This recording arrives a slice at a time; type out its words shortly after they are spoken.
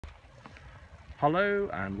Hello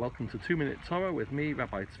and welcome to 2 Minute Torah with me,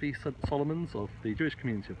 Rabbi Zvi Solomons of the Jewish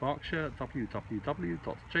community of Berkshire,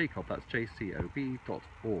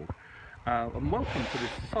 www.jacob.org. And welcome to this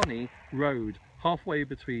sunny road halfway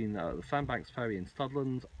between the Sandbanks Ferry in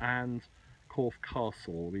Studland and Corfe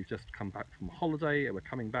Castle. We've just come back from holiday and we're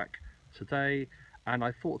coming back today, and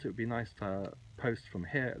I thought it would be nice to post from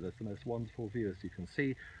here. There's the most wonderful view, as you can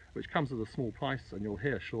see, which comes at a small price, and you'll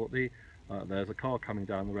hear shortly. There's a car coming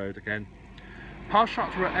down the road again. Parsha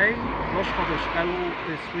Rosh Chodesh Ellul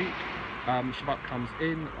this week. Shabbat comes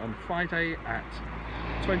in on Friday at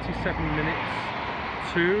 27 minutes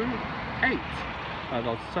to 8. There's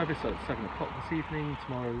a service at 7 o'clock this evening.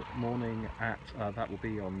 Tomorrow morning at that will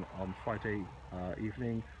be on Friday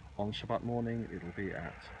evening. On Shabbat morning it will be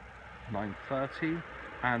at 9:30,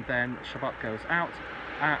 and then Shabbat goes out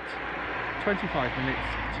at 25 minutes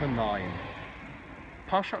to 9.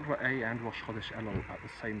 Parsha and Rosh Chodesh Ellul at the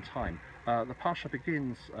same time. The Parsha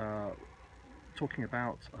begins talking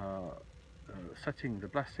about setting the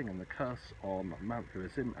blessing and the curse on Mount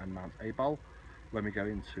Gerizim and Mount Ebal when we go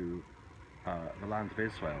into the land of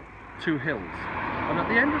Israel. 2 hills. And at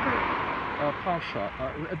the end of the Parsha,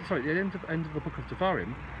 at the end of the book of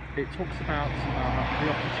Devarim, it talks about the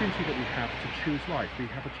opportunity that we have to choose life. We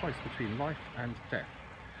have a choice between life and death.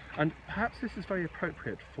 And perhaps this is very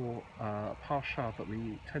appropriate for Parsha that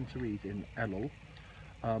we tend to read in Elul.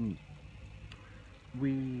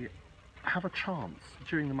 We have a chance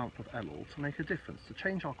during the month of Elul to make a difference, to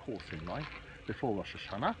change our course in life before Rosh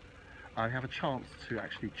Hashanah. We have a chance to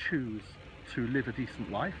actually choose to live a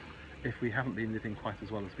decent life if we haven't been living quite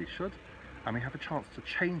as well as we should. And we have a chance to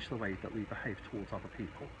change the way that we behave towards other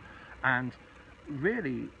people. And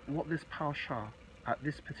really what this Parsha at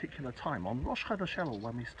this particular time, on Rosh Chodesh Ellul,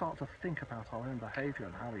 when we start to think about our own behaviour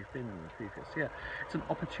and how we've been in the previous year, it's an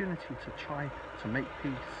opportunity to try to make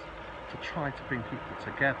peace, to try to bring people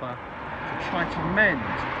together, to try to mend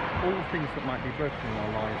all the things that might be broken in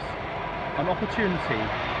our lives. An opportunity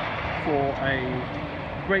for a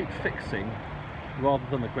great fixing rather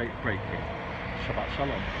than a great breaking. Shabbat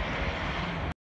Shalom.